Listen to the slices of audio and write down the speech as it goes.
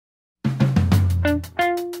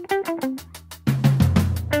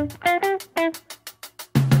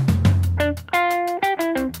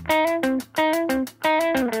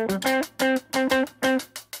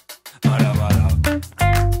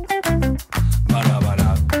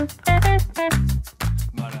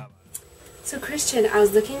question. I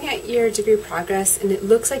was looking at your degree progress, and it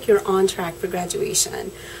looks like you're on track for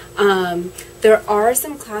graduation. There are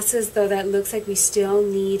some classes, though, that looks like we still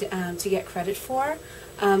need to get credit for.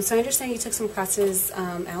 So I understand you took some classes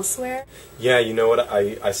elsewhere. Yeah, you know what,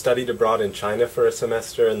 I studied abroad in China for a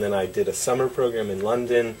semester, and then I did a summer program in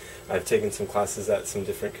London. I've taken some classes at some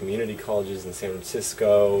different community colleges in San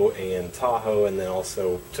Francisco and Tahoe, and then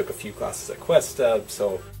also took a few classes at Cuesta,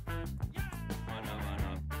 so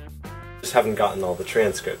just haven't gotten all the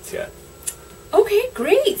transcripts yet. Okay,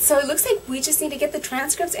 great. So it looks like we just need to get the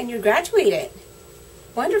transcripts and you're graduated.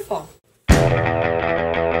 Wonderful.